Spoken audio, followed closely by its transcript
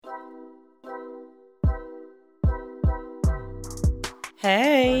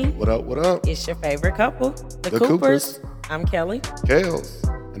Hey, What up, what up? it's your favorite couple, the The Coopers. Coopers. I'm Kelly, Kales.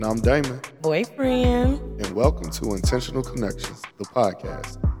 And I'm Damon. boyfriend. And welcome to Intentional Connections, the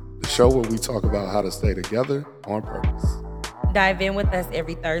podcast, the show where we talk about how to stay together on purpose. Dive in with us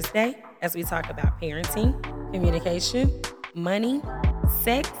every Thursday as we talk about parenting, communication, money,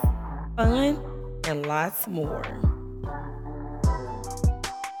 sex, fun, and lots more.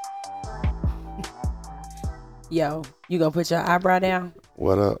 Yo, you gonna put your eyebrow down?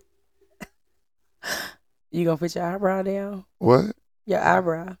 What up? You gonna put your eyebrow down? What? Your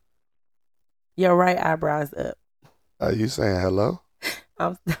eyebrow. Your right eyebrow is up. Are you saying hello?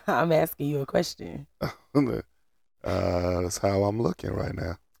 I'm asking you a question. That's how I'm looking right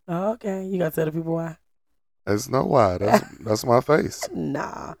now. Oh, okay. You gonna tell the people why? There's no why. That's my face.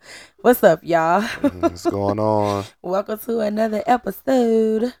 Nah. What's up, y'all? What's going on? Welcome to another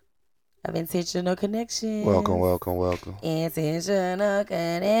episode of Intentional Connections. Welcome. Intentional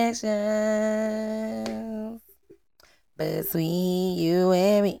Connections between you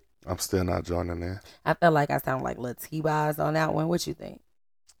and me. I'm still not joining in. I felt like I sound like Lil T-Boz on that one. What you think?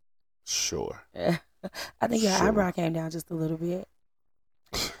 Sure. I think your Sure. eyebrow came down just a little bit.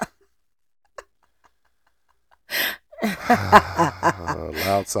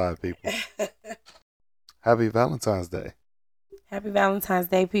 Loud side people. Happy Valentine's Day. Happy Valentine's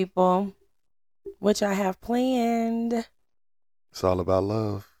Day, people. What y'all have planned? It's all about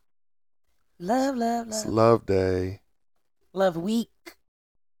love. Love, love, It's love. Love Day. Love week.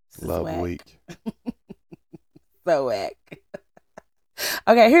 This is Love whack. Week. So whack.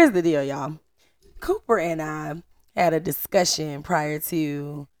 Okay, here's the deal, y'all. Cooper and I had a discussion prior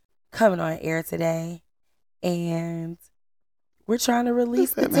to coming on air today, and we're trying to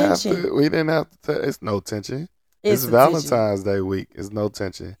release the tension. We didn't have to. It's no tension. It's some tension. Valentine's Day week. It's no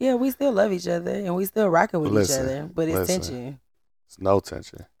tension. Yeah, we still love each other, and we still rocking with Listen, each other, but it's listen. tension. It's no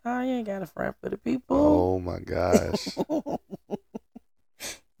tension. Oh, you ain't got a front for the people. Oh my gosh.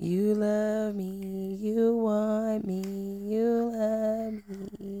 You love me, you want me, you love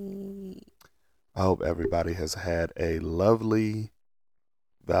me. I hope everybody has had a lovely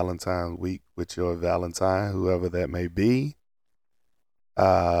Valentine's week with your Valentine, whoever that may be.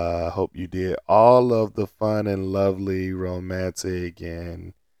 Hope you did all of the fun and lovely, romantic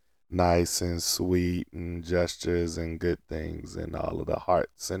and nice and sweet and gestures and good things and all of the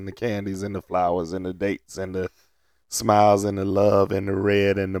hearts and the candies and the flowers and the dates and the smiles and the love and the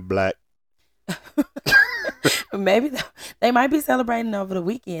red and the black. Maybe they might be celebrating over the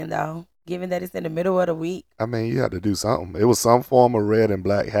weekend, though, given that it's in the middle of the week. I mean, you had to do something. It was some form of red and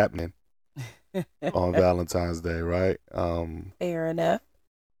black happening on Valentine's Day, right? Fair enough.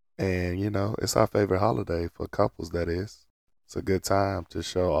 And, you know, it's our favorite holiday for couples, that is. It's a good time to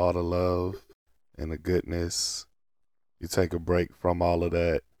show all the love and the goodness. You take a break from all of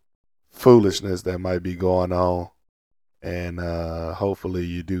that foolishness that might be going on. And hopefully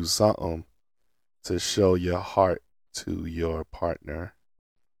you do something to show your heart to your partner.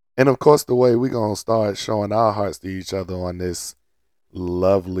 And, of course, the way we're going to start showing our hearts to each other on this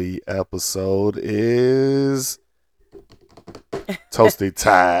lovely episode is Toasty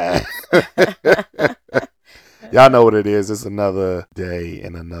time. Y'all know what it is. It's another day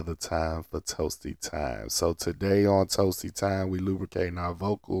and another time for Toasty time. So today on Toasty time, we lubricating our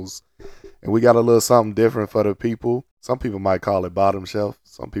vocals. And we got a little something different for the people. Some people might call it bottom shelf.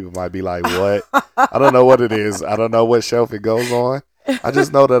 Some people might be like, what? I don't know what it is. I don't know what shelf it goes on. I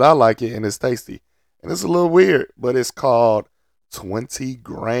just know that I like it and it's tasty. And it's a little weird, but it's called 20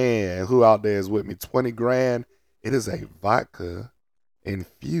 grand. Who out there is with me? 20 grand. It is a vodka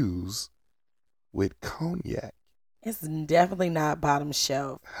infused with cognac. It's definitely not bottom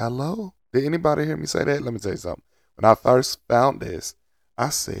shelf. Hello? Did anybody hear me say that? Let me tell you something. When I first found this, I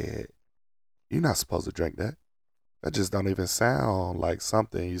said, you're not supposed to drink that. That just don't even sound like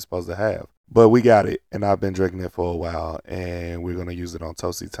something you're supposed to have. But we got it, and I've been drinking it for a while, and we're going to use it on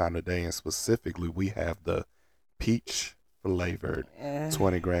Toasty time today. And specifically, we have the peach flavored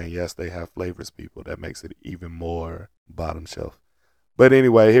 20 grand. Yes, they have flavors, people. That makes it even more bottom shelf. But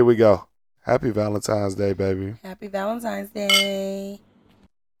anyway, here we go. Happy Valentine's Day, baby. Happy Valentine's Day.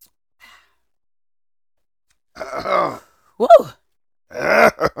 Woo!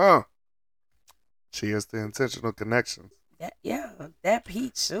 Cheers to intentional connections. That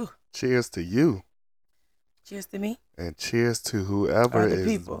peach. Ooh. Cheers to you. Cheers to me. And cheers to whoever Other is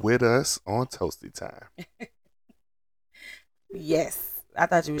people. with us on Toasty time. Yes. I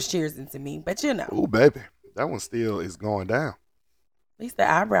thought you was cheersing to me, but you know. Ooh, baby. That one still is going down. At least the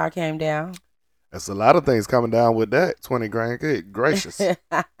eyebrow came down. That's a lot of things coming down with that 20 grand. Good gracious.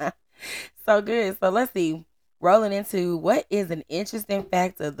 So good. So let's see. rolling into what is an interesting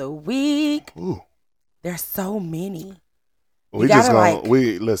fact of the week. Ooh. There's so many. We gotta, just gonna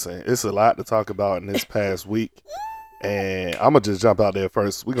like- listen. It's a lot to talk about in this past week, and I'm gonna just jump out there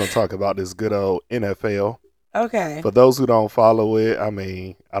first. We're gonna talk about this good old NFL. Okay. For those who don't follow it, I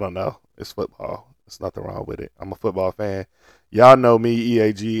mean, I don't know. It's football. There's nothing wrong with it. I'm a football fan. Y'all know me,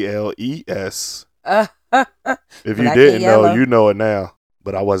 EAGLES. If you Black didn't and know, yellow. you know it now.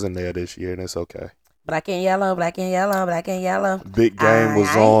 But I wasn't there this year, and it's okay. Black and yellow, black and yellow, black and yellow. Big game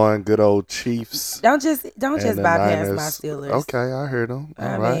was on. Good old Chiefs. Don't just and bypass the my Niners. Steelers. Okay, I heard them. All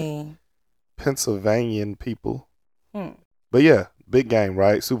I right. mean, Pennsylvanian people. hmm. But yeah, big game,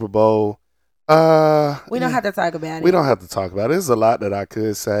 right? Super Bowl. We don't have to talk about it. We don't have to talk about it. There's a lot that I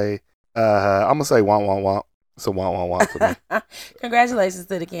could say. I'm gonna say womp womp womp. It's a womp womp womp for me. Congratulations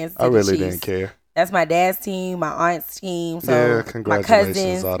to the Kansas City I really Chiefs. didn't care. That's my dad's team, my aunt's team. So Yeah, my congratulations,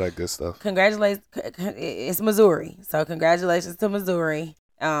 cousins. all that good stuff. Congratulations. It's Missouri. So congratulations to Missouri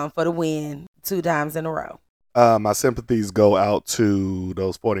for the win 2 times in a row. My sympathies go out to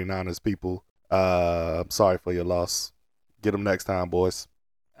those 49ers people. I'm sorry for your loss. Get them next time, boys.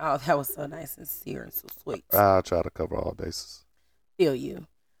 Oh, that was so nice and sincere and so sweet. I'll try to cover all bases. Feel you.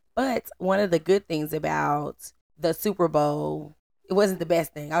 But one of the good things about the Super Bowl, it wasn't the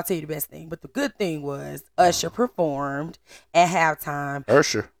best thing. I'll tell you the best thing. But the good thing was Usher performed at halftime.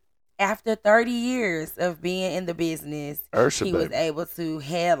 Usher. After 30 years of being in the business, Usher, he baby. was able to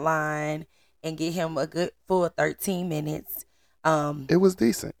headline and get him a good full 13 minutes. It was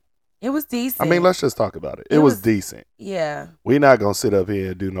decent. It was decent. I mean, let's just talk about it. It was decent. Yeah. We're not going to sit up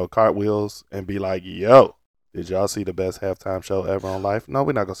here and do no cartwheels and be like, yo, did y'all see the best halftime show ever on Life? No,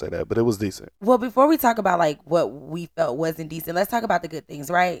 we're not going to say that, but it was decent. Well, before we talk about like what we felt wasn't decent, let's talk about the good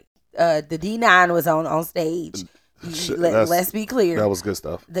things, right? The D9 was on stage. Let's be clear. That was good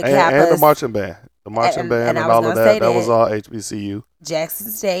stuff. The and the marching band. The marching band and all of that. That was all HBCU.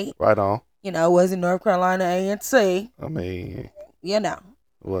 Jackson State. Right on. Was in North Carolina A&T. I mean.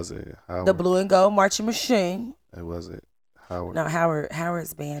 Was it Howard? The Blue and Gold Marching Machine. It was it Howard. No,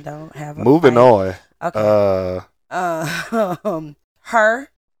 Howard's band don't have a Moving fight. on. Okay.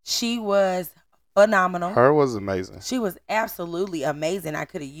 She was phenomenal. Her was amazing. She was absolutely amazing. I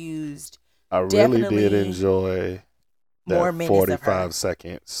could have used. I really did enjoy that more minutes 45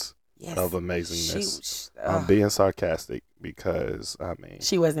 seconds yes. of amazingness. I'm being sarcastic because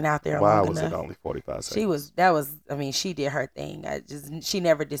she wasn't out there. Why long was enough. it only 45 seconds? She did her thing. She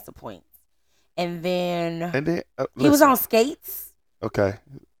never disappoints. And then he listen, was on skates. Okay.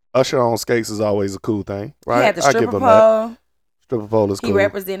 Usher on skates is always a cool thing, right? He had the stripper pole. That. Stripper pole is cool. He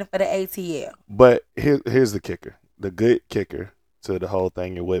represented for the ATL. But here's the kicker. The good kicker to the whole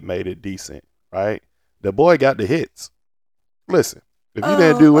thing and what made it decent, right? The boy got the hits. Listen, if you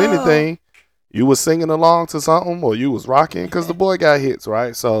didn't do anything, you was singing along to something or you was rocking because the boy got hits,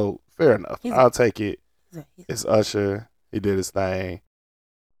 right? So fair enough. I'll take it. It's Usher. He did his thing.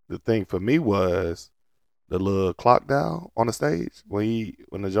 The thing for me was the little clock down on the stage when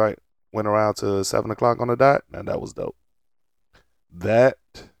the joint went around to 7:00 on the dot. Now that was dope. That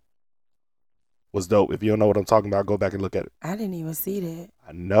was dope. If you don't know what I'm talking about, go back and look at it. I didn't even see that.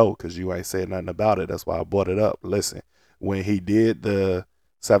 I know because you ain't said nothing about it. That's why I brought it up. Listen, when he did the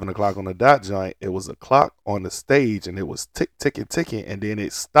 7:00 on the dot joint, it was a clock on the stage and it was ticking, and then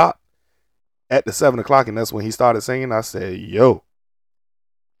it stopped at the 7:00, and that's when he started singing. I said, "Yo,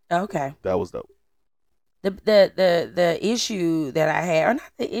 okay, that was dope." The issue that I had, or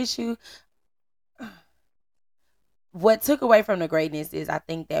not the issue, what took away from the greatness is I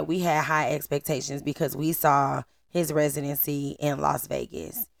think that we had high expectations because we saw his residency in Las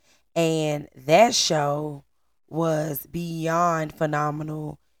Vegas, and that show was beyond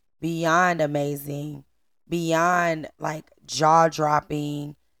phenomenal, beyond amazing, beyond like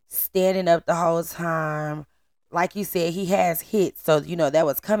jaw-dropping, standing up the whole time. Like you said, he has hits, so that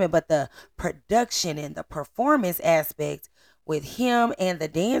was coming, but the production and the performance aspect with him and the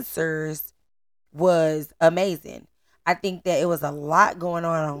dancers was amazing. I think that it was a lot going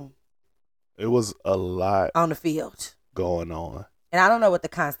on. It was a lot on the field going on. And I don't know what the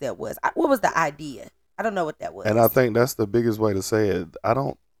concept was. What was the idea? I don't know what that was. And I think that's the biggest way to say it. I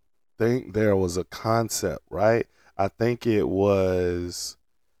don't think there was a concept, right? I think it was,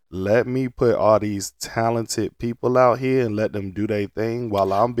 let me put all these talented people out here and let them do their thing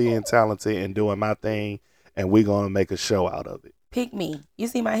while I'm being talented and doing my thing, and we're going to make a show out of it. Pick me. You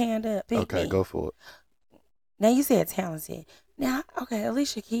see my hand up? Pick me. Okay, go for it. Now, you said talented. Now, okay,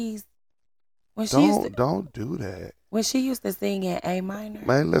 Alicia Keys, don't do that. When she used to sing in A minor.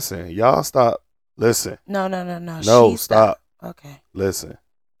 Man, listen, y'all stop. Listen. No. No, stop. Okay. Listen.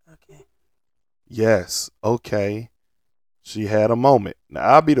 Okay. yes, okay, she had a moment. Now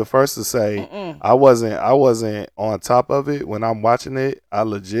I'll be the first to say Mm-mm. I wasn't on top of it when I'm watching it. I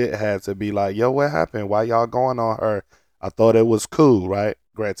legit had to be like, yo, what happened? Why y'all going on her? I thought it was cool, right?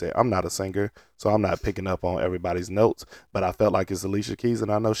 Granted, I'm not a singer, so I'm not picking up on everybody's notes, but I felt like it's Alicia Keys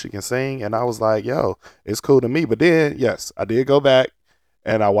and I know she can sing, and I was like, yo, it's cool to me. But then, yes, I did go back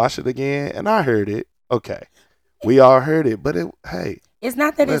and I watched it again and I heard it. Okay. We all heard it, but hey, It's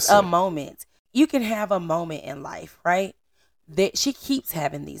not that it's a listen. moment. You can have a moment in life, right? That she keeps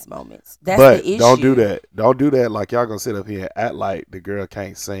having these moments. That's the But issue. don't do that. Don't do that like y'all gonna sit up here and act like the girl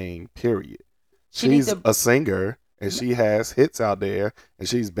can't sing, period. She needs She's to. a singer and she has hits out there and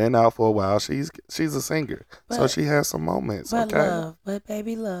she's been out for a while. She's a singer. So But she has some moments, but okay? love, but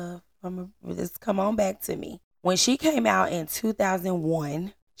baby love. Just come on back to me. When she came out in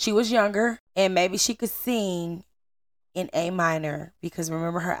 2001, she was younger and maybe she could sing in A minor because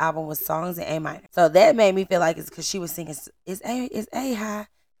remember her album was songs in A minor. So that made me feel like it's because she was singing. Is A high?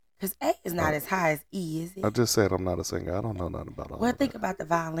 Because A is not as high as E, is I it? just said I'm not a singer. I don't know nothing about all Well, of think that. about the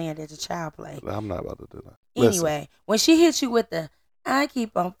violin that the child played. I'm not about to do that. Listen, Anyway, when she hit you with the "I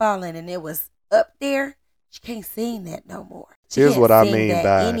keep on falling" and it was up there, she can't sing that no more. She here's can't what I sing mean that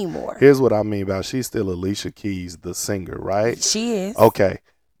by anymore. she's still Alicia Keys, the singer, right? She is. Okay.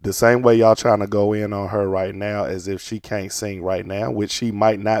 The same way y'all trying to go in on her right now as if she can't sing right now, which she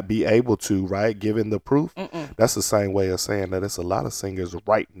might not be able to, right? Given the proof. Mm-mm. That's the same way of saying that it's a lot of singers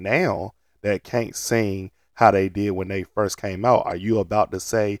right now that can't sing how they did when they first came out. Are you about to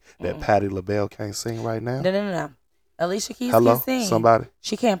say that Patti LaBelle can't sing right now? No. Alicia Keys can Hello? sing. Somebody?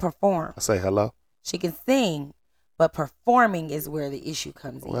 She can't perform. I say hello? She can sing, but performing is where the issue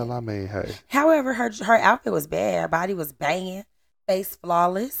comes in. Well, I mean, hey. However, her outfit was bad. Her body was banging, face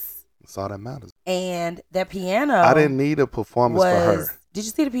flawless, That's all that matters. and the piano. I didn't need a performance for her. Did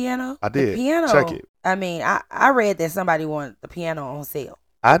you see the piano? I did. The piano. Check it. I mean, I read that somebody wanted the piano on sale.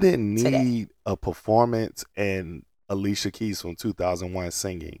 I didn't need today. a performance and Alicia Keys from 2001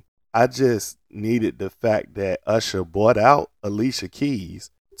 singing. I just needed the fact that Usher brought out Alicia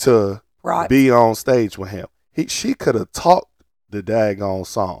Keys to be on stage with him. She could have talked the daggone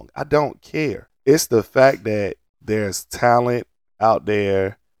song. I don't care. It's the fact that there's talent out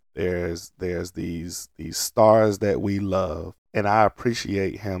there. There's these stars that we love, and I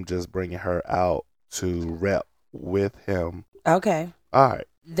appreciate him just bringing her out to rep with him. Okay. All right.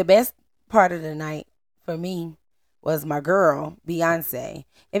 The best part of the night for me was my girl, Beyonce.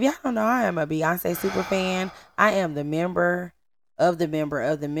 If y'all don't know, I am a Beyonce super fan. I am the member of the member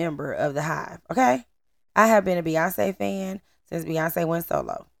of the member of the Hive. Okay? I have been a Beyonce fan since Beyonce went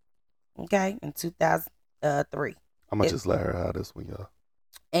solo. Okay? In 2003. I'm going to just let her have this one, y'all.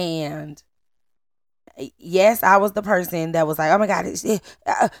 And yes, I was the person that was like, oh my God,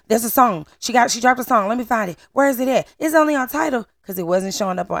 there's a song. She dropped a song. Let me find it. Where is it at? It's only on Tidal because it wasn't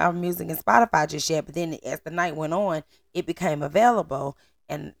showing up on Apple Music and Spotify just yet. But then as the night went on, it became available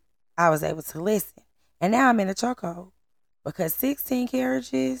and I was able to listen. And now I'm in a chokehold because 16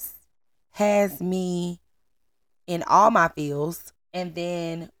 Carriages has me in all my feels. And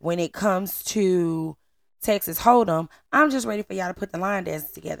then when it comes to Texas Hold'em, I'm just ready for y'all to put the line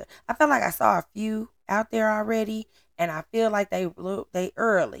dances together. I feel like I saw a few out there already, and I feel like they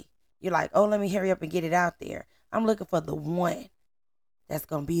early. You're like, oh, let me hurry up and get it out there. I'm looking for the one that's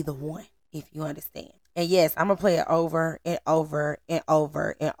gonna be the one, if you understand. And yes, I'm gonna play it over and over and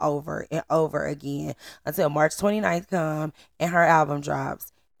over and over and over again until March 29th come and her album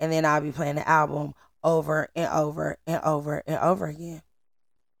drops, and then I'll be playing the album over and over and over and over again.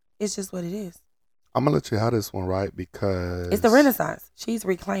 It's just what it is. I'm going to let you have this one, right? Because it's the Renaissance. She's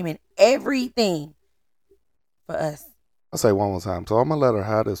reclaiming everything for us. I'll say one more time. So I'm going to let her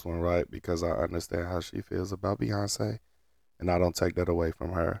have this one, right? Because I understand how she feels about Beyonce. And I don't take that away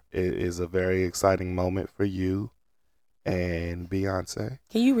from her. It is a very exciting moment for you and Beyonce.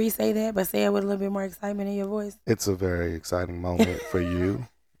 Can you re-say that, but say it with a little bit more excitement in your voice? It's a very exciting moment for you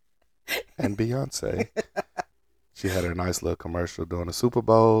and Beyonce. She had her nice little commercial during the Super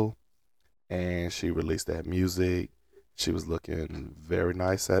Bowl. And she released that music. She was looking very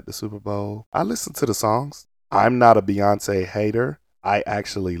nice at the Super Bowl. I listened to the songs. I'm not a Beyonce hater. I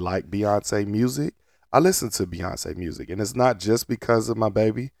actually like Beyonce music. I listen to Beyonce music. And it's not just because of my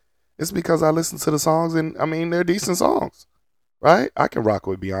baby. It's because I listen to the songs and, I mean, they're decent songs, right? I can rock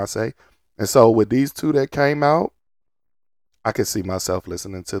with Beyonce. And so with these two that came out, I could see myself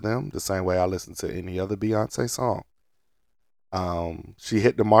listening to them the same way I listen to any other Beyonce song. She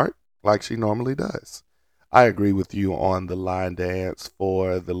hit the mark like she normally does. I agree with you on the line dance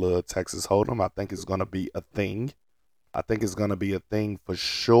for the little Texas Hold'em. I think it's going to be a thing. I think it's going to be a thing for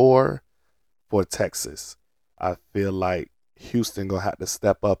sure for Texas. I feel like Houston gonna have to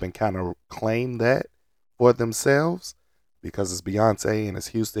step up and kind of claim that for themselves because it's Beyonce and it's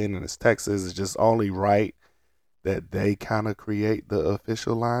Houston and it's Texas. It's just only right that they kind of create the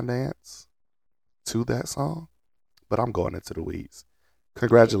official line dance to that song. But I'm going into the weeds.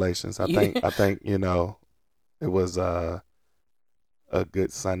 Congratulations. I think it was a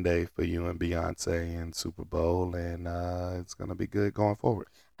good Sunday for you and Beyonce and Super Bowl, and it's gonna be good going forward.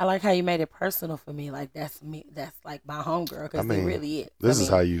 I like how you made it personal for me. Like that's me. That's like my homegirl because it really is. This is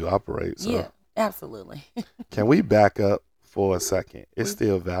how you operate. So. Yeah, absolutely. Can we back up for a second? It's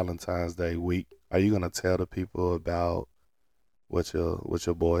still Valentine's Day week. Are you gonna tell the people about what your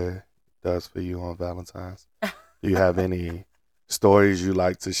boy does for you on Valentine's? Do you have any stories you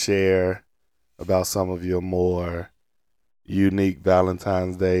like to share about some of your more unique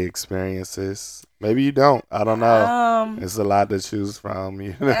Valentine's Day experiences? Maybe you don't. I don't know. It's a lot to choose from.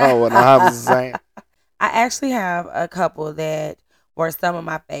 You know what I'm saying? I actually have a couple that were some of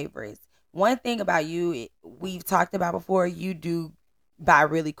my favorites. One thing about you, we've talked about before, you do buy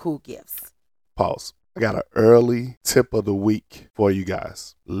really cool gifts. Pause. I got an early tip of the week for you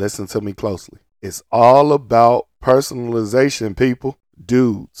guys. Listen to me closely. It's all about personalization, people.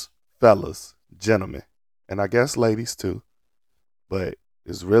 Dudes, fellas, gentlemen, and I guess ladies too. But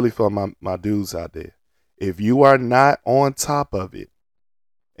it's really for my dudes out there. If you are not on top of it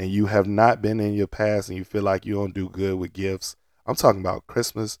and you have not been in your past and you feel like you don't do good with gifts, I'm talking about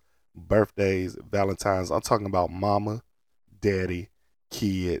Christmas, birthdays, Valentine's. I'm talking about mama, daddy,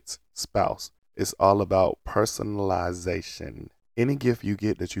 kids, spouse. It's all about personalization. Any gift you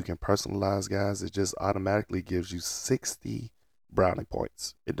get that you can personalize, guys, it just automatically gives you 60 brownie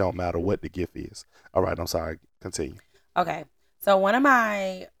points. It don't matter what the gift is. All right, I'm sorry. Continue. Okay. So one of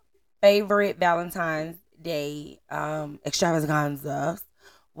my favorite Valentine's Day extravaganzas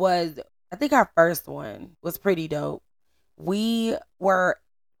was, I think our first one was pretty dope. It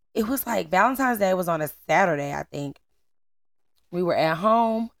was like Valentine's Day was on a Saturday, I think. We were at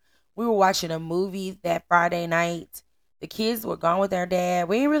home. We were watching a movie that Friday night. The kids were gone with their dad.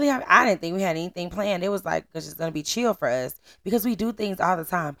 I didn't think we had anything planned. It was like, it's just going to be chill for us because we do things all the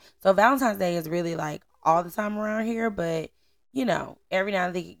time. So Valentine's Day is really like all the time around here, but every now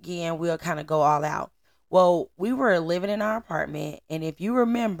and again, we'll kind of go all out. Well, we were living in our apartment, and if you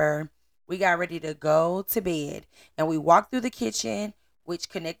remember, we got ready to go to bed, and we walked through the kitchen, which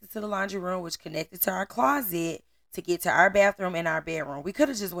connected to the laundry room, which connected to our closet to get to our bathroom and our bedroom. We could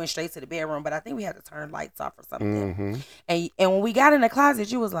have just went straight to the bedroom, but I think we had to turn lights off or something. Mm-hmm. And when we got in the closet,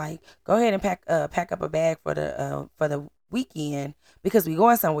 you was like, "Go ahead and pack up a bag for the weekend because we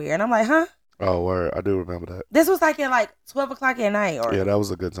going somewhere." And I'm like, "Huh?" Oh, word. I do remember that. This was like at like 12 o'clock at night. Yeah, that was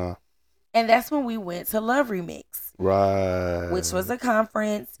a good time. And that's when we went to Love Remix. Right. Which was a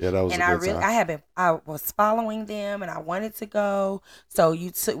conference. Yeah, that was a good time. I was following them and I wanted to go. So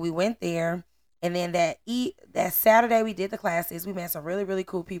we went there. And then that Saturday we did the classes. We met some really, really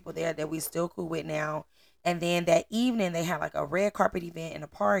cool people there that we still cool with now. And then that evening they had like a red carpet event and a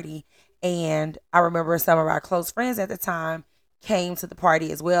party. And I remember some of our close friends at the time came to the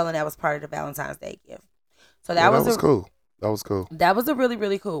party as well, and that was part of the Valentine's Day gift. So that was cool. That was cool. That was a really,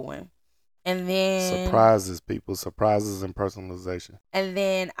 really cool one. And then surprises and personalization. And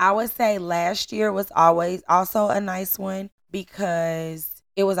then I would say last year was always also a nice one because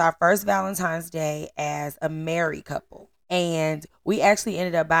it was our first Valentine's Day as a married couple. And we actually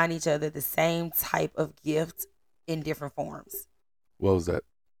ended up buying each other the same type of gift in different forms. What was that?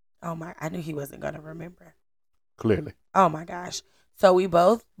 Oh my, I knew he wasn't going to remember. Clearly. Oh my gosh. So we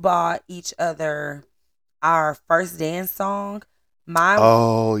both bought each other our first dance song. That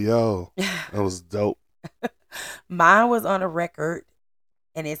was dope. Mine was on a record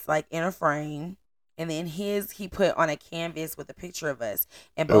and it's like in a frame. And then he put on a canvas with a picture of us.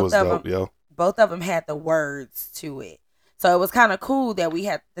 And both of them had the words to it. So it was kind of cool that we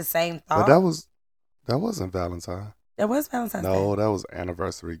had the same thought. But that wasn't Valentine. That was Valentine's Day. No, that was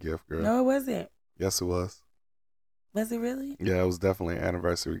anniversary gift, girl. No, it wasn't. Yes, it was. Was it really? Yeah, it was definitely an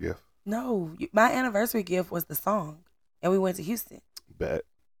anniversary gift. No, my anniversary gift was the song. And we went to Houston. Bet.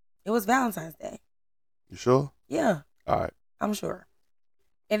 It was Valentine's Day. You sure? Yeah. All right. I'm sure.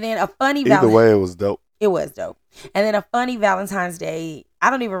 And then a funny Either way, it was dope. It was dope. And then a funny Valentine's Day, I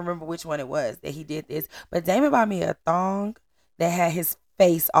don't even remember which one it was that he did this, but Damon bought me a thong that had his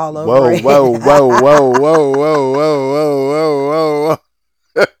face all over it. Whoa.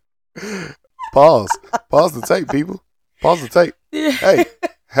 Pause the tape, people. Pause the tape.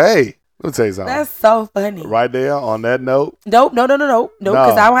 Hey, let me tell you something. That's so funny. Right there on that note. Nope, no.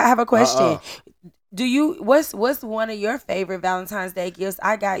 Because I have a question. What's one of your favorite Valentine's Day gifts?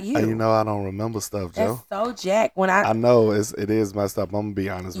 I got you. You know, I don't remember stuff, That's Joe. so jack. I know it is messed up. I'm gonna be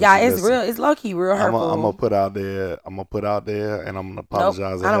honest with Yeah, you. it's Listen, real. It's low key real I'm hurtful. gonna put out there. I'm gonna put out there, and I'm gonna Nope,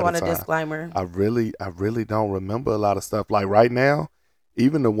 apologize I don't ahead want of a time. disclaimer. I really don't remember a lot of stuff. Like right now,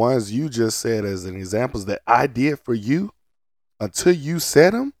 even the ones you just said as an examples that I did for you, until you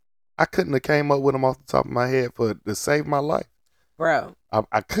said them, I couldn't have came up with them off the top of my head to save my life. Bro,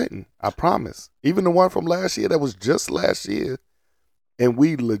 I couldn't. I promise. Even the one from last year that was just last year, and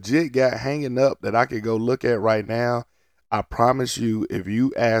we legit got hanging up that I could go look at right now. I promise you, if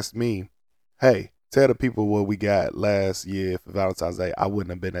you asked me, hey, tell the people what we got last year for Valentine's Day, I wouldn't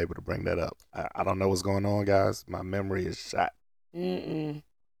have been able to bring that up. I don't know what's going on, guys. My memory is shot. Some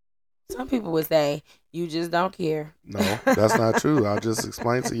people would say you just don't care. No, that's not true. I just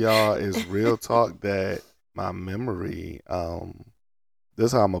explained to y'all is real talk that my memory, this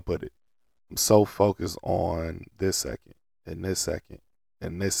is how I'm gonna put it. I'm so focused on this second and this second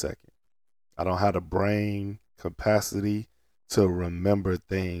and this second. I don't have the brain capacity to remember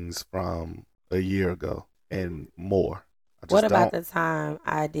things from a year ago and more. What about the time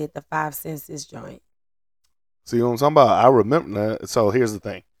I did the 5 senses joint? See what I'm talking about? I remember that. So here's the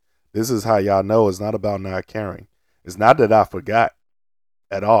thing. This is how y'all know it's not about not caring. It's not that I forgot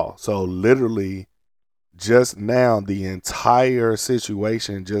at all. So literally just now the entire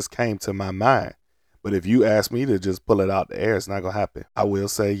situation just came to my mind. But if you ask me to just pull it out the air, it's not going to happen. I will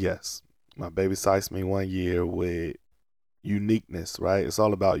say yes. My baby sized me one year with uniqueness, right? It's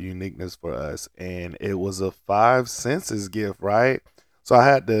all about uniqueness for us. And it was a 5 senses gift, right? So I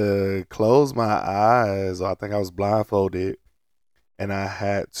had to close my eyes. I think I was blindfolded. And I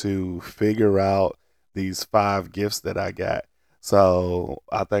had to figure out these 5 gifts that I got. So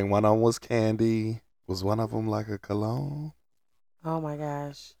I think one of them was candy. Was one of them like a cologne? Oh my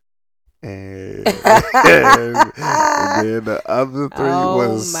gosh. And then the other 3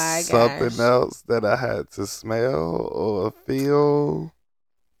 was something else that I had to smell or feel.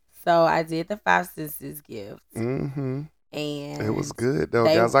 So I did the 5 senses gift. Mm-hmm. And it was good though,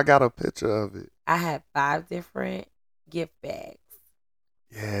 guys. I got a picture of it. I had 5 different gift bags.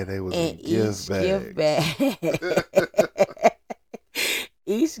 Yeah, they was in gift bag.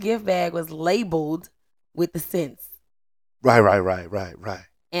 Each gift bag was labeled with the scents. Right.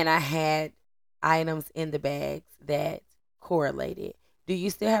 And I had items in the bags that correlated. Do you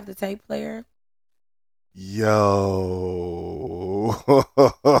still have the tape player? Yo.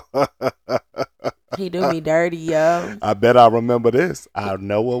 He do me dirty, yo. I bet I remember this. I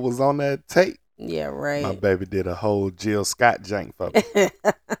know what was on that tape. Yeah, right. My baby did a whole Jill Scott jank for me.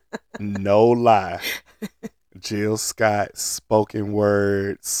 No lie. Jill Scott spoken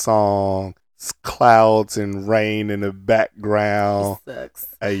word song, clouds and rain in the background. He sucks.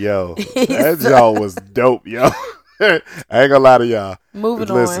 Hey yo, that joint was dope, yo. I ain't gonna lie to y'all.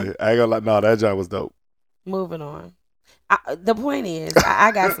 Listen, I ain't gonna lie. No, that joint was dope. Moving on. The point is,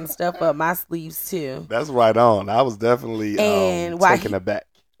 I got some stuff up my sleeves too. That's right on. I was definitely taken aback.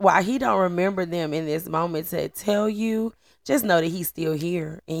 While he don't remember them in this moment to tell you, just know that he's still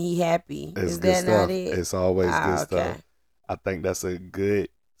here and he happy. It's Is good that stuff. not it? It's always good stuff. I think that's a good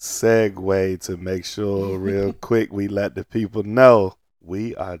segue to make sure real quick we let the people know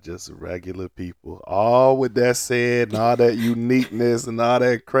we are just regular people. All with that said and all that uniqueness and all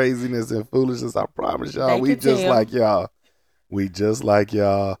that craziness and foolishness, I promise y'all, we just like y'all. We just like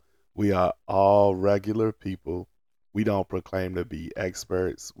y'all. We are all regular people. We don't proclaim to be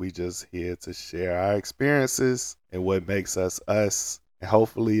experts. We just here to share our experiences and what makes us us. And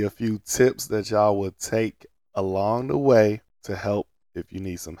hopefully a few tips that y'all will take along the way to help if you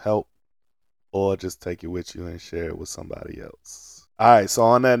need some help, or just take it with you and share it with somebody else. All right, so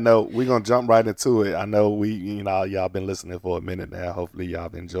on that note, we're going to jump right into it. I know y'all been listening for a minute now. Hopefully y'all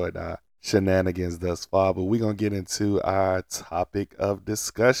have enjoyed our shenanigans thus far, but we're going to get into our topic of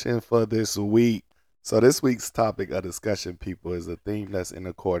discussion for this week. So this week's topic of discussion, people, is a theme that's in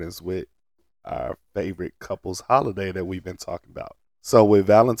accordance with our favorite couples holiday that we've been talking about. So with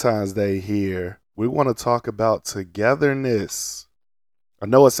Valentine's Day here, we want to talk about togetherness. I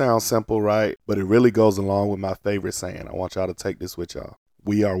know it sounds simple, right? But it really goes along with my favorite saying. I want y'all to take this with y'all.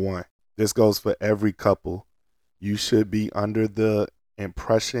 We are one. This goes for every couple. You should be under the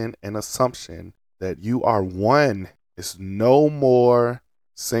impression and assumption that you are one. It's no more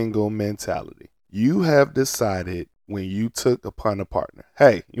single mentality. You have decided when you took upon a partner,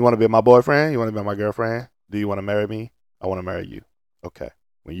 hey, you want to be my boyfriend? You want to be my girlfriend? Do you want to marry me? I want to marry you. Okay.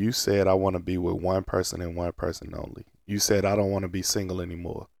 When you said I want to be with one person and one person only, you said I don't want to be single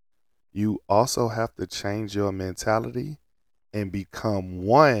anymore. You also have to change your mentality and become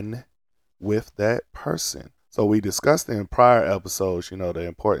one with that person. So we discussed in prior episodes, the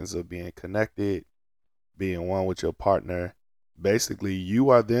importance of being connected, being one with your partner. Basically, you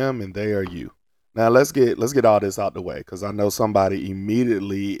are them and they are you. Now let's get all this out the way, because I know somebody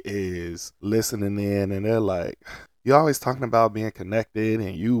immediately is listening in and they're like, "You always talking about being connected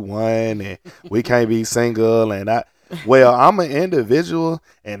and you one and we can't be single and I." Well, I'm an individual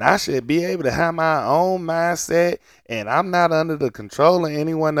and I should be able to have my own mindset and I'm not under the control of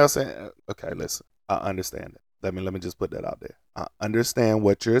anyone else. Okay, listen, I understand it. Let me just put that out there. I understand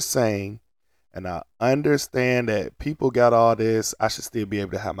what you're saying. And I understand that people got all this. I should still be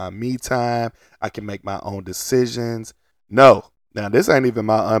able to have my me time. I can make my own decisions. No. Now, this ain't even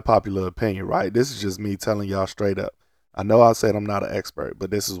my unpopular opinion, right? This is just me telling y'all straight up. I know I said I'm not an expert,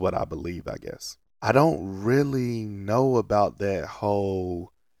 but this is what I believe, I guess. I don't really know about that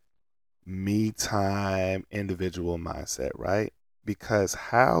whole me time individual mindset, right? Because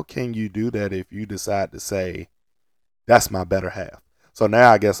how can you do that if you decide to say, that's my better half? So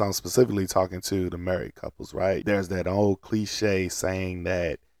now I guess I'm specifically talking to the married couples, right? There's that old cliche saying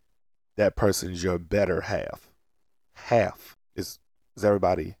that that person's your better half. Half is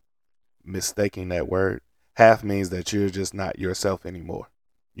everybody mistaking that word? Half means that you're just not yourself anymore.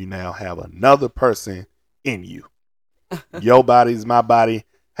 You now have another person in you. Your body's my body.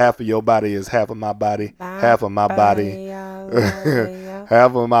 Half of your body is half of my body. Half of my body.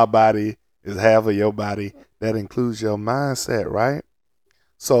 Half of my body is half of your body. That includes your mindset, right?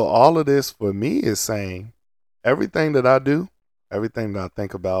 So all of this for me is saying everything that I do, everything that I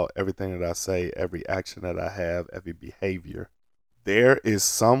think about, everything that I say, every action that I have, every behavior, there is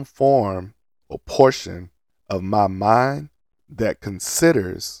some form or portion of my mind that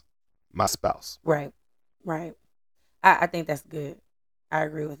considers my spouse. Right. I think that's good. I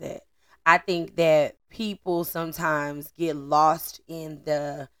agree with that. I think that people sometimes get lost in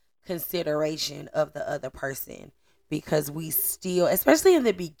the consideration of the other person, because we still, especially in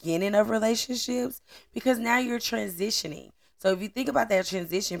the beginning of relationships, because now you're transitioning. So if you think about that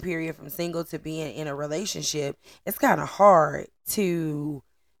transition period from single to being in a relationship, it's kind of hard to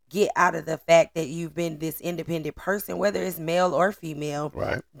get out of the fact that you've been this independent person, whether it's male or female,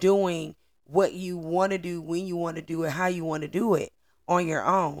 Right. doing what you want to do, when you want to do it, how you want to do it on your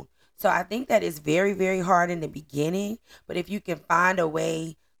own. So I think that is very, very hard in the beginning. But if you can find a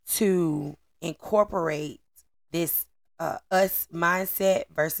way to incorporate this us mindset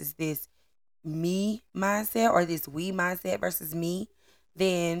versus this me mindset, or this we mindset versus me,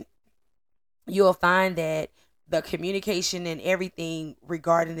 then you'll find that the communication and everything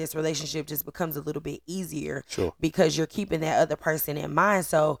regarding this relationship just becomes a little bit easier. Sure. Because you're keeping that other person in mind.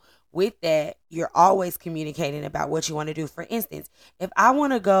 So with that, you're always communicating about what you want to do. For instance, if I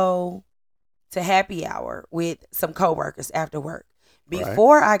want to go to happy hour with some coworkers after work,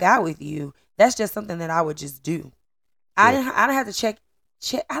 before I got with you, that's just something that I would just do. Sure. I don't have to check.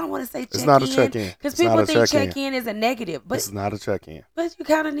 I don't want to say check in. It's not a check-in. Because people think check-in is a negative. But it's not a check-in. But you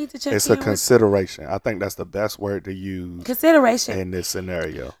kind of need to check in. It's a consideration. I think that's the best word to use. Consideration. In this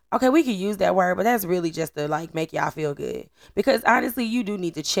scenario. Okay, we could use that word, but that's really just to make y'all feel good. Because honestly, you do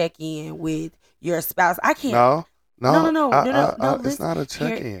need to check in with your spouse. I can't. No. No. It's not a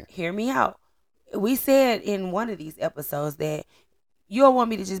check-in. Hear me out. We said in one of these episodes that you don't want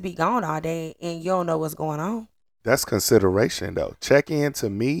me to just be gone all day and you don't know what's going on. That's consideration, though. Check-in to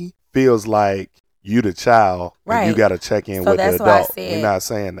me feels like you the child, right? And you got to check in with the adult. We're not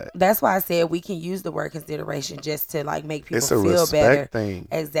saying that. That's why I said we can use the word consideration just to make people feel better. It's a respect thing.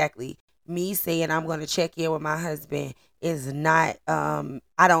 Exactly. Me saying I'm going to check in with my husband is not.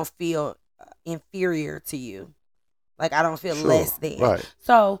 I don't feel inferior to you. I don't feel less than. Right.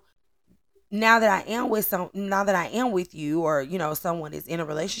 So now that I am with you, or someone is in a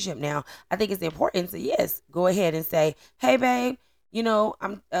relationship now, I think it's important to go ahead and say, hey babe,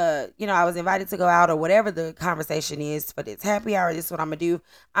 I'm I was invited to go out, or whatever the conversation is for this happy hour. This is what I'm gonna do.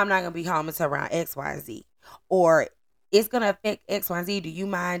 I'm not gonna be home until around X, Y, and Z, or it's gonna affect X, Y, and Z. Do you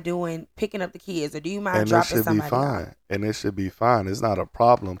mind picking up the kids, or do you mind dropping somebody off? And it should be fine. It's not a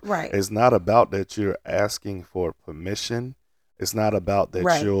problem. Right. It's not about that you're asking for permission. It's not about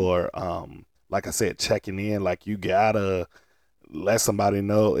that you're, like I said, checking in. You gotta let somebody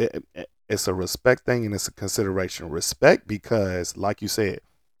know. It's a respect thing, and it's a consideration. Respect because, like you said,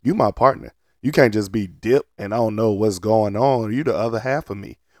 you my partner. You can't just be dip and I don't know what's going on. You the other half of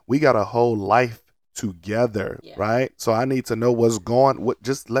me. We got a whole life together, right? So I need to know what's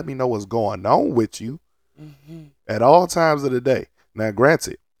just let me know what's going on with you at all times of the day. Now,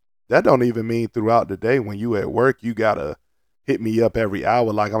 granted, that don't even mean throughout the day when you at work, you gotta hit me up every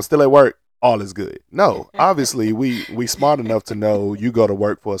hour. I'm still at work. all is good. No, obviously we smart enough to know you go to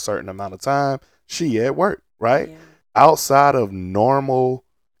work for a certain amount of time. She at work, right? Yeah. Outside of normal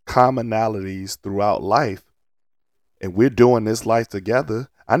commonalities throughout life, and we're doing this life together,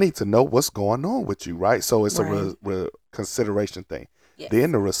 I need to know what's going on with you, right? So it's Right. a consideration thing. Yes.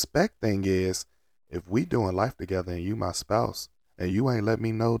 Then the respect thing is, if we doing life together and you my spouse, and you ain't let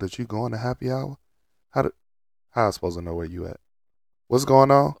me know that you going to happy hour, how I supposed to know where you at? What's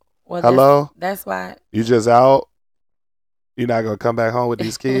going on? Well, Hello? that's why. You just out? You're not gonna come back home with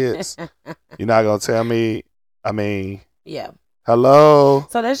these kids? You're not gonna tell me? I mean, Yeah. hello?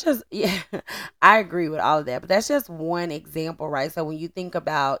 So that's just, yeah, I agree with all of that. But that's just one example, right? So when you think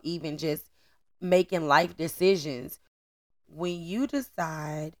about even just making life decisions, when you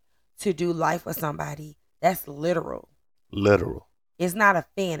decide to do life with somebody, that's literal. Literal. It's not a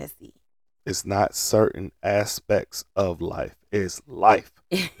fantasy. It's not certain aspects of life. It's life.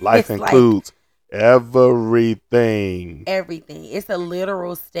 Life It's like includes everything. everything. It's a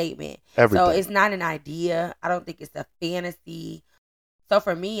literal statement. Everything. So it's not an idea. I don't think it's a fantasy. So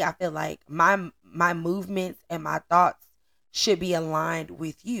for me, I feel like my movements and my thoughts should be aligned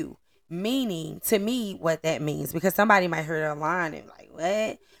with you. Meaning, to me, what that means, because somebody might hear a line and like,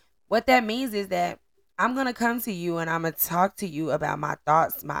 what? What that means is that I'm gonna come to you and I'm gonna talk to you about my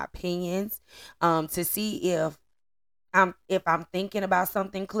thoughts, my opinions, to see if I'm thinking about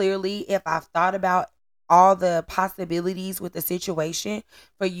something clearly, if I've thought about all the possibilities with the situation,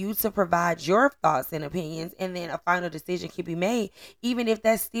 for you to provide your thoughts and opinions, and then a final decision can be made, even if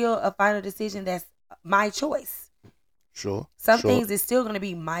that's still a final decision that's my choice. Sure. Some sure. things is still going to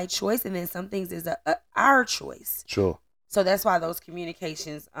be my choice, and then some things is our choice. Sure. So that's why those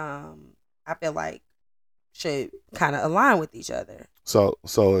communications, I feel like, should kind of align with each other. So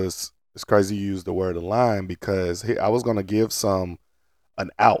it's crazy you use the word align, because I was gonna give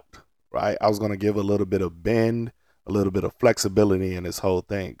an out, right? I was gonna give a little bit of bend, a little bit of flexibility in this whole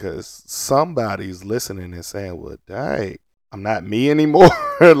thing, because somebody's listening and saying, "Well, dang, I'm not me anymore."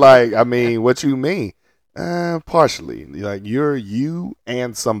 Like, I mean, what you mean? Partially, like you're you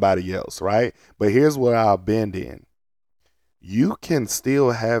and somebody else, right? But here's where I'll bend in. You can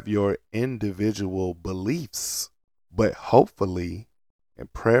still have your individual beliefs, but hopefully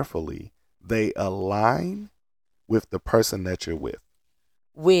and prayerfully they align with the person that you're with.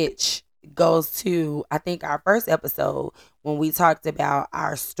 Which goes to, I think, our first episode when we talked about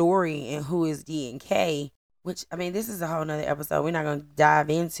our story and who is D and K, which, I mean, this is a whole nother episode. We're not going to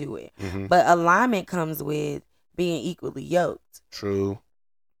dive into it. Mm-hmm. But alignment comes with being equally yoked. True.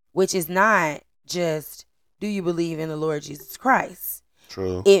 Which is not just, do you believe in the Lord Jesus Christ?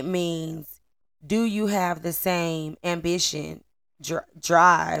 True. It means, do you have the same ambition,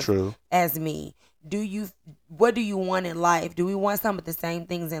 drive True. as me? What do you want in life? Do we want some of the same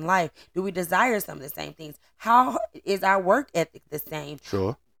things in life? Do we desire some of the same things? How is our work ethic the same?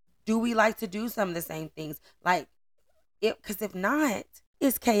 Sure. Do we like to do some of the same things? Like, because if not,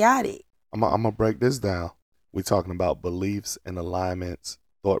 it's chaotic. I'm gonna break this down. We're talking about beliefs and alignments,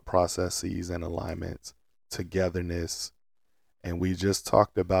 thought processes and alignments, togetherness, and we just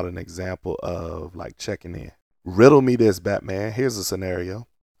talked about an example of like checking in. Riddle me this, Batman. Here's a scenario.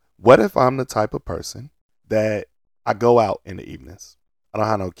 What if I'm the type of person that I go out in the evenings? I don't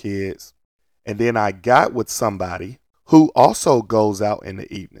have no kids. And then I got with somebody who also goes out in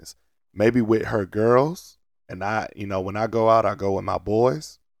the evenings, maybe with her girls. And when I go out, I go with my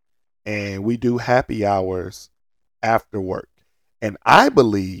boys. And we do happy hours after work. And I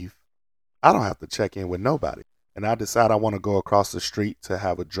believe I don't have to check in with nobody. And I decide I want to go across the street to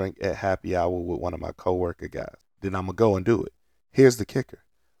have a drink at happy hour with one of my coworker guys. Then I'm going to go and do it. Here's the kicker.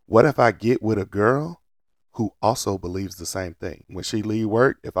 What if I get with a girl who also believes the same thing? When she leave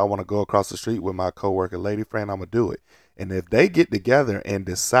work, if I want to go across the street with my coworker lady friend, I'm going to do it. And if they get together and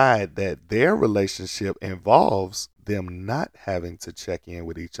decide that their relationship involves them not having to check in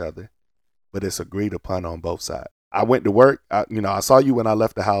with each other, but it's agreed upon on both sides. I went to work. I saw you when I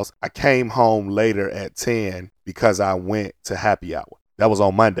left the house. I came home later at 10 because I went to happy hour. That was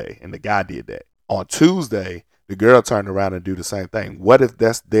on Monday, and the guy did that. On Tuesday, the girl turned around and do the same thing. What if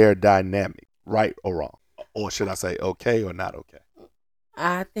that's their dynamic, right or wrong? Or should I say okay or not okay?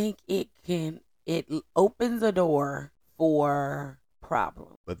 I think it opens a door for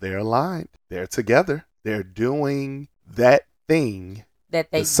problems. But they're aligned. They're together. They're doing that thing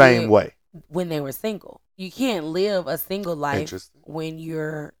that they the same did way when they were single. You can't live a single life when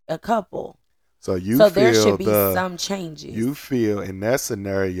you're a couple. So there should be some changes. You feel in that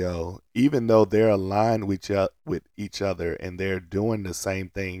scenario, even though they're aligned with each other and they're doing the same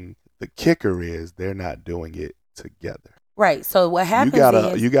thing, the kicker is they're not doing it together. Right. So what happens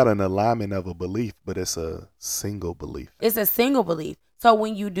You got an alignment of a belief, but it's a single belief. It's a single belief. So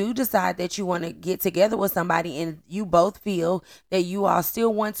when you do decide that you want to get together with somebody and you both feel that you all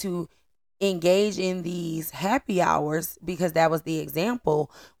still want to engage in these happy hours, because that was the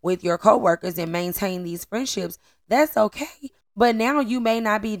example with your coworkers, and maintain these friendships, that's okay. But now you may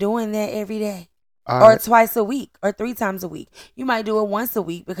not be doing that every day or twice a week or 3 times a week. You might do it once a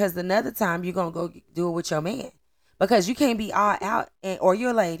week, because another time you're going to go do it with your man. Because you can't be all out or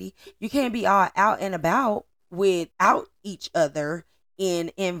your lady, you can't be all out and about without each other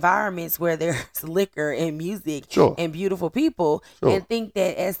in environments where there's liquor and music and beautiful people, and think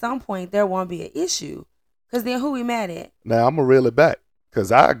that at some point there won't be an issue. Because then who we mad at? Now, I'm going to reel it back,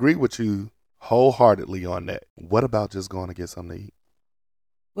 because I agree with you wholeheartedly on that. What about just going to get something to eat?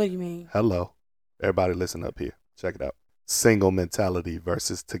 What do you mean? Hello. Everybody listen up here. Check it out. Single mentality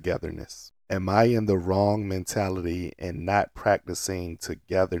versus togetherness. Am I in the wrong mentality and not practicing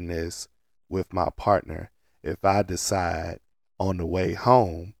togetherness with my partner if I decide on the way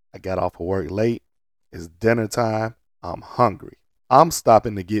home, I got off of work late, it's dinner time, I'm hungry, I'm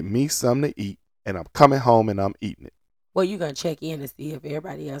stopping to get me something to eat, and I'm coming home and I'm eating it? Well, you're going to check in to see if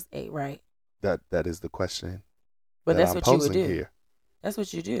everybody else ate, right? That is the question. But that's what you would do. Here. That's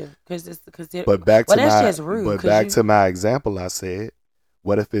what you do. But back to that's just rude. But back to my example, I said,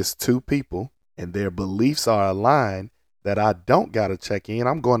 what if it's 2 people and their beliefs are aligned that I don't got to check in?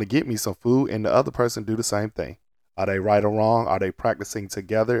 I'm going to get me some food, and the other person do the same thing. Are they right or wrong? Are they practicing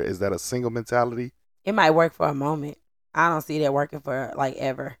together? Is that a single mentality? It might work for a moment. I don't see that working for like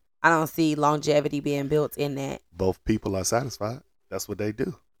ever. I don't see longevity being built in that. Both people are satisfied. That's what they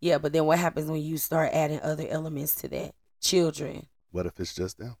do. Yeah, but then what happens when you start adding other elements to that? Children. What if it's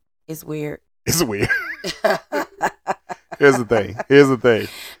just them? It's weird. It's weird. Here's the thing.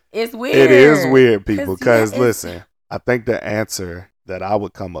 It's weird. It is weird, people, because listen, I think the answer that I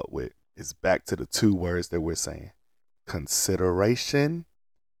would come up with is back to the 2 words that we're saying. Consideration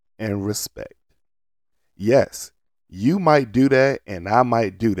and respect. Yes, you might do that and I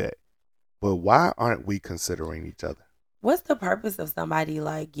might do that, but why aren't we considering each other? What's the purpose of somebody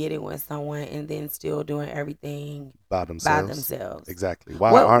like getting with someone and then still doing everything by themselves? Exactly.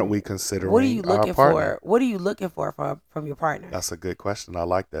 Why aren't we considering what are you looking our partner? For? What are you looking for from your partner? That's a good question. I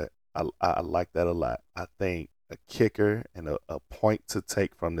like that. I like that a lot. I think a kicker and a point to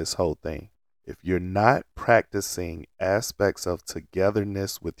take from this whole thing. If you're not practicing aspects of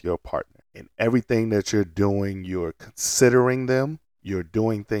togetherness with your partner, in everything that you're doing, you're considering them, you're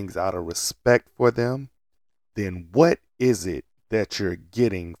doing things out of respect for them, then what is it that you're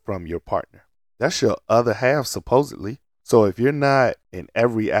getting from your partner? That's your other half, supposedly. So if you're not in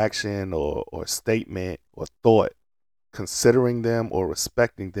every action or statement or thought considering them or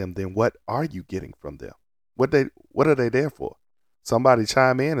respecting them, then what are you getting from them? What are they there for? Somebody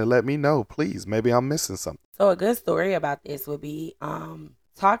chime in and let me know, please. Maybe I'm missing something. So a good story about this would be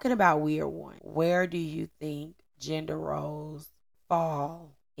talking about We're One. Where do you think gender roles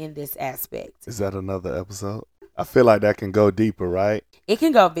fall in this aspect? Is that another episode? I feel like that can go deeper, right? It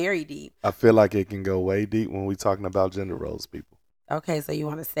can go very deep. I feel like it can go way deep when we're talking about gender roles, people. Okay, so you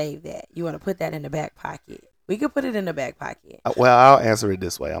want to save that. You want to put that in the back pocket. We could put it in the back pocket. Well, I'll answer it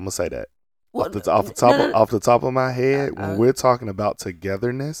this way. I'm going to say that. Well, off the top of my head, when we're talking about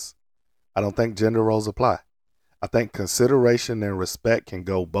togetherness, I don't think gender roles apply. I think consideration and respect can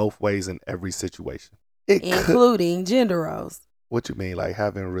go both ways in every situation. Including gender roles. What you mean? Like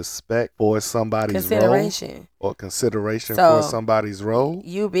having respect for somebody's role? Or consideration for somebody's role?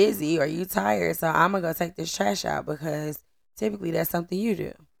 You busy or you tired, so I'm going to go take this trash out because typically that's something you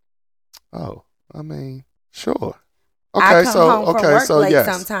do. Oh, I mean, sure. Okay, I come home from work late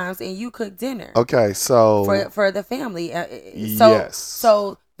sometimes, and you cook dinner. Okay, so for the family. Yes.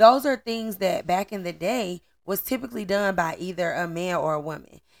 So those are things that back in the day was typically done by either a man or a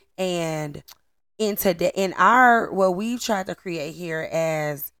woman. And what we've tried to create here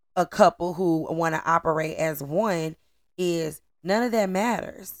as a couple who want to operate as one is none of that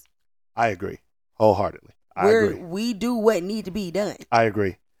matters. I agree wholeheartedly. Agree. We do what need to be done. I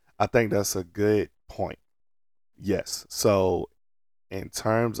agree. I think that's a good point. Yes. So in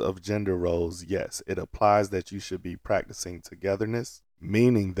terms of gender roles, yes, it applies that you should be practicing togetherness,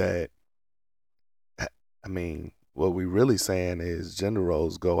 meaning that, I mean, what we're really saying is gender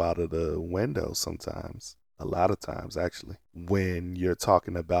roles go out of the window sometimes, a lot of times actually, when you're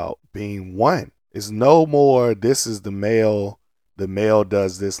talking about being one. It's no more, this is the male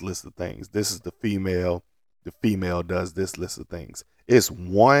does this list of things. This is the female does this list of things. It's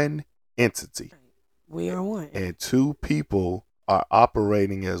one entity. We are one. And 2 people are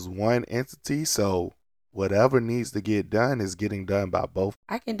operating as one entity. So whatever needs to get done is getting done by both.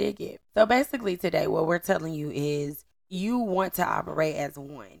 I can dig it. So basically today, what we're telling you is you want to operate as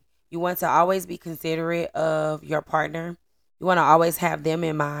one. You want to always be considerate of your partner. You want to always have them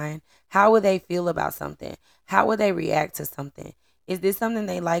in mind. How would they feel about something? How would they react to something? Is this something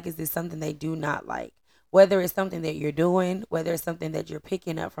they like? Is this something they do not like? Whether it's something that you're doing, whether it's something that you're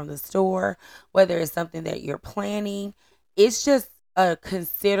picking up from the store, whether it's something that you're planning, it's just a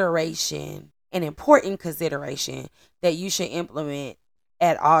consideration, an important consideration that you should implement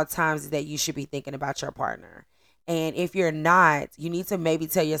at all times, that you should be thinking about your partner. And if you're not, you need to maybe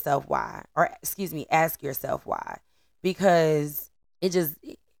tell yourself why, or excuse me, ask yourself why, because it's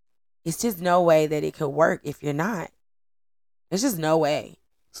just no way that it could work if you're not. It's just no way.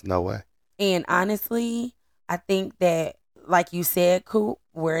 It's no way. And honestly, I think that, like you said, Coop,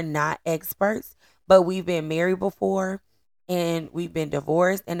 we're not experts, but we've been married before and we've been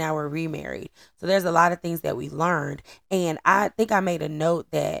divorced and now we're remarried. So there's a lot of things that we learned. And I think I made a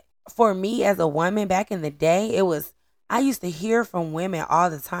note that for me as a woman back in the day, I used to hear from women all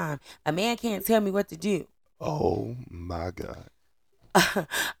the time, a man can't tell me what to do. Oh my God.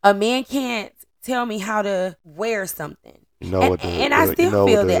 A man can't tell me how to wear something. And I still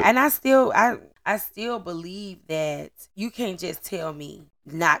feel that. And I still believe that you can't just tell me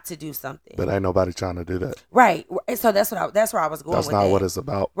not to do something. But ain't nobody trying to do that. Right. So that's where I was going with that. That's not what it's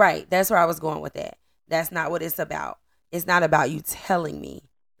about. Right. That's where I was going with that. That's not what it's about. It's not about you telling me.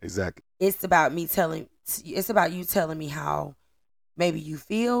 Exactly. It's about you telling me how maybe you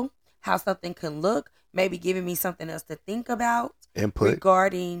feel, how something can look, maybe giving me something else to think about. Input.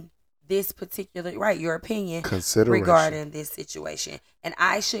 Regarding this particular, your opinion regarding this situation. And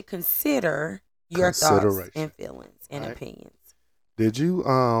I should consider your thoughts and feelings and opinions. Did you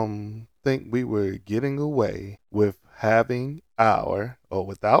think we were getting away with without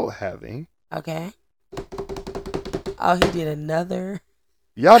having? Okay. Oh, he did another.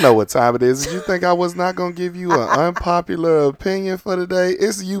 Y'all know what time it is. Did you think I was not going to give you an unpopular opinion for today?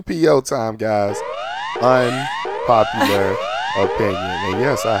 It's UPO time, guys. Unpopular opinion. And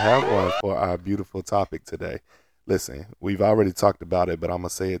yes, I have one for our beautiful topic today. Listen, we've already talked about it, but I'm going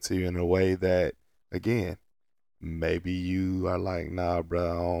to say it to you in a way that, again, maybe you are like, nah,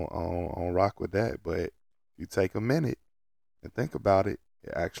 bro, I don't rock with that. But if you take a minute and think about it,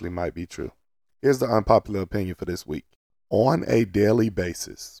 it actually might be true. Here's the unpopular opinion for this week. On a daily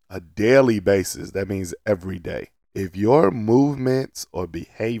basis, that means every day, if your movements or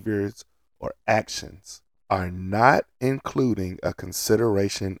behaviors or actions are not including a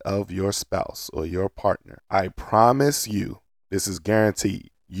consideration of your spouse or your partner, I promise you, this is guaranteed,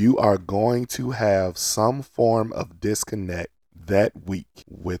 you are going to have some form of disconnect that week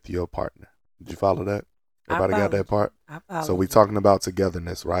with your partner. Did you follow that? Everybody got that part? So we talking about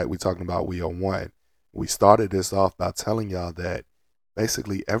togetherness, right? We talking about we are one. We started this off by telling y'all that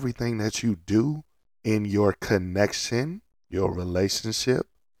basically everything that you do in your connection, your relationship,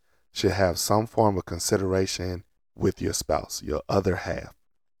 should have some form of consideration with your spouse, your other half.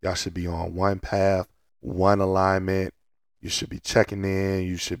 Y'all should be on one path, one alignment. You should be checking in.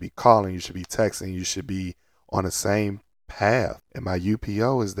 You should be calling. You should be texting. You should be on the same path. And my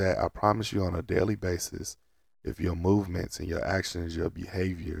UPO is that I promise you on a daily basis, if your movements and your actions, your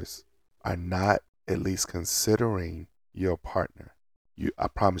behaviors are not at least considering your partner, I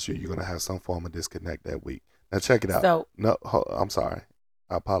promise you, you're going to have some form of disconnect that week. Now check it out. I'm sorry.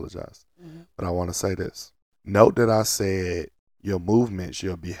 I apologize. Mm-hmm. But I want to say this. Note that I said your movements,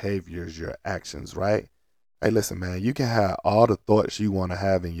 your behaviors, your actions, right? Hey, listen, man, you can have all the thoughts you want to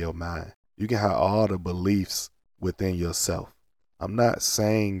have in your mind. You can have all the beliefs within yourself. I'm not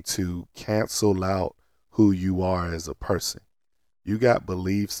saying to cancel out who you are as a person. You got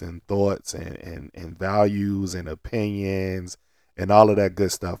beliefs and thoughts and values and opinions and all of that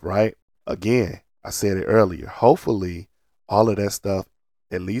good stuff, right? Again, I said it earlier. Hopefully, all of that stuff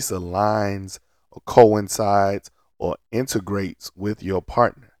at least aligns or coincides or integrates with your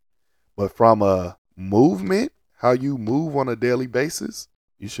partner. But from a movement, how you move on a daily basis,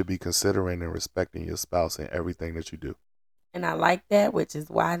 you should be considering and respecting your spouse in everything that you do. And I like that, which is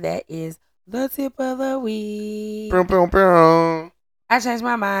why that is the tip of the week. Boom, boom, boom. I changed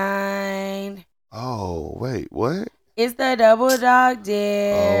my mind. Oh, wait, what? It's the double dog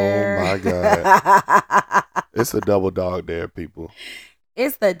dare. Oh, my God. It's the double dog dare, people.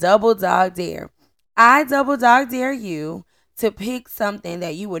 It's the double dog dare. I double dog dare you to pick something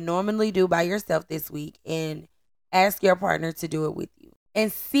that you would normally do by yourself this week and ask your partner to do it with you.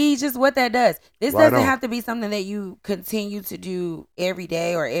 And see just what that does. This doesn't have to be something that you continue to do every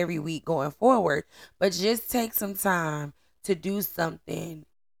day or every week going forward, but just take some time to do something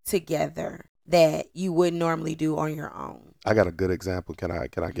together that you wouldn't normally do on your own. I got a good example. Can I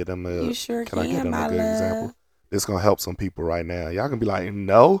get them a You sure can I get them my a good love. example? It's gonna help some people right now. Y'all gonna be like,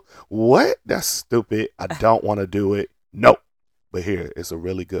 no, what? That's stupid. I don't want to do it. No. But here, it's a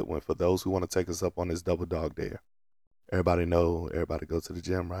really good one for those who want to take us up on this double dog dare. Everybody go to the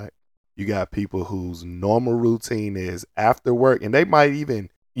gym, right? You got people whose normal routine is after work, and they might even,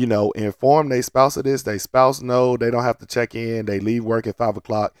 inform their spouse of this. They spouse know they don't have to check in. They leave work at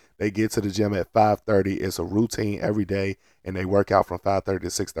 5:00. They get to the gym at 5:30. It's a routine every day, and they work out from 5:30 to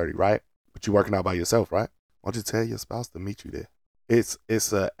 6:30, right? But you're working out by yourself, right? Why don't you tell your spouse to meet you there? It's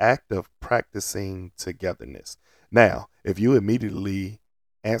an act of practicing togetherness. Now, if you immediately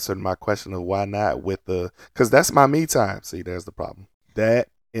answered my question of why not because that's my me time. See, there's the problem. That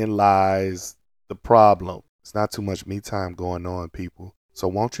in lies the problem. It's not too much me time going on, people. So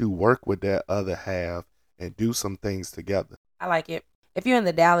won't you work with that other half and do some things together? I like it. If you're in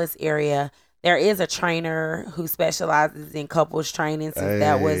the Dallas area, there is a trainer who specializes in couples training since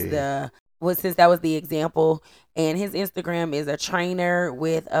that was the example. And his Instagram is a trainer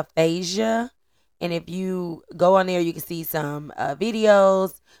with aphasia. And if you go on there, you can see some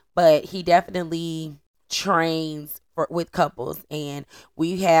videos, but he definitely trains with couples. And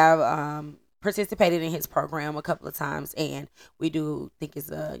we have participated in his program a couple of times, and we do think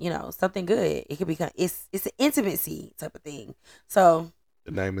it's something good. It could be it's an intimacy type of thing. So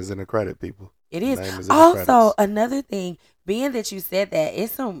the name is in the credit, people. It is. Also, another thing, being that you said that,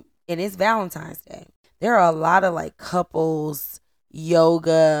 it's Valentine's Day. There are a lot of like couples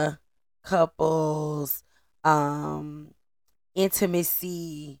yoga, couples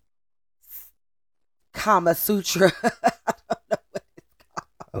intimacy, Kama Sutra.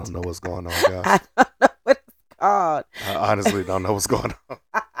 I don't know what's going on, guys. I don't know what it's called. I honestly don't know what's going on.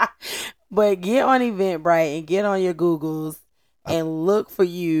 But get on Eventbrite and get on your Googles and look for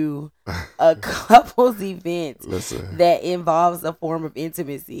you a couples event that involves a form of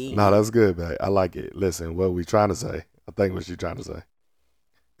intimacy. No, that's good, babe. I like it. Listen, what we trying to say, I think what you're trying to say.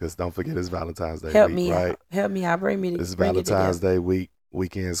 Because don't forget it's Valentine's Day week, right? Help me out. Bring me to It's Valentine's Day week.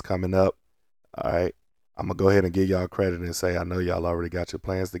 Weekend's coming up. All right. I'm going to go ahead and give y'all credit and say I know y'all already got your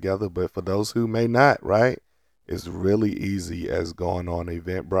plans together. But for those who may not, right, it's really easy as going on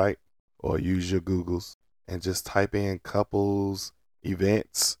Eventbrite or use your Googles and just type in couples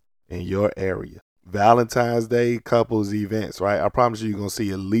events in your area. Valentine's Day couples events, right? I promise you're going to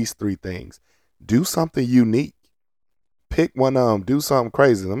see at least 3 things. Do something unique. Pick one of them. Do something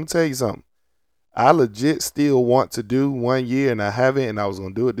crazy. Let me tell you something. I legit still want to do one year, and I haven't, and I was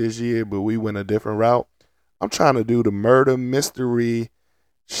going to do it this year, but we went a different route. I'm trying to do the murder mystery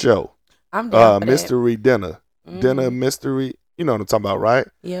show. I'm down for mystery dinner. Dinner mystery. You know what I'm talking about, right?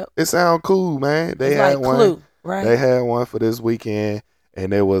 Yep. It sounds cool, man. They had one. Clue, right? They had one for this weekend,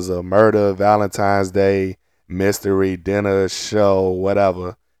 and it was a murder Valentine's Day mystery dinner show,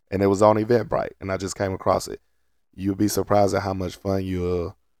 whatever, and it was on Eventbrite, and I just came across it. You'll be surprised at how much fun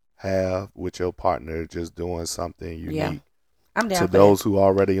you'll have with your partner just doing something unique. Yeah. I'm down to for those that. who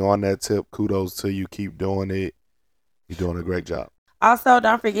already on that tip, kudos to you. Keep doing it. You're doing a great job. Also,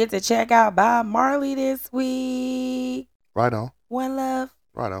 don't forget to check out Bob Marley this week. Right on. One love.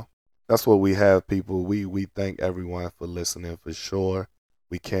 Right on. That's what we have, people. We thank everyone for listening for sure.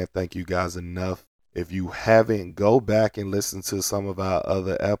 We can't thank you guys enough. If you haven't, go back and listen to some of our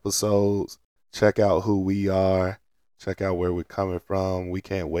other episodes. Check out who we are. Check out where we're coming from. We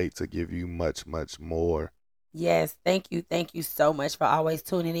can't wait to give you much, much more. Yes, thank you. Thank you so much for always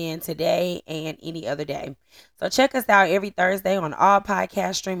tuning in today and any other day. So check us out every Thursday on all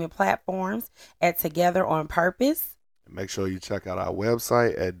podcast streaming platforms at Together on Purpose. And make sure you check out our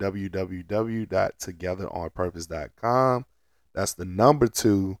website at www.togetheronpurpose.com. That's the number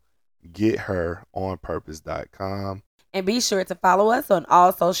 2, getheronpurpose.com. And be sure to follow us on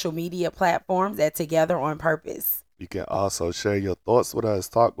all social media platforms at Together on Purpose. You can also share your thoughts with us,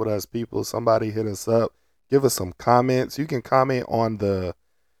 talk with us, people. Somebody hit us up. Give us some comments. You can comment on the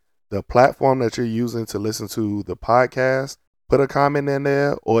platform that you're using to listen to the podcast. Put a comment in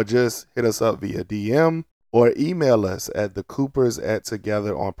there or just hit us up via DM or email us at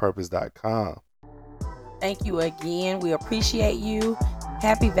thecoopers@togetheronpurpose.com. Thank you again. We appreciate you.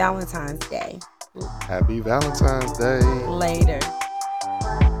 Happy Valentine's Day. Happy Valentine's Day. Later.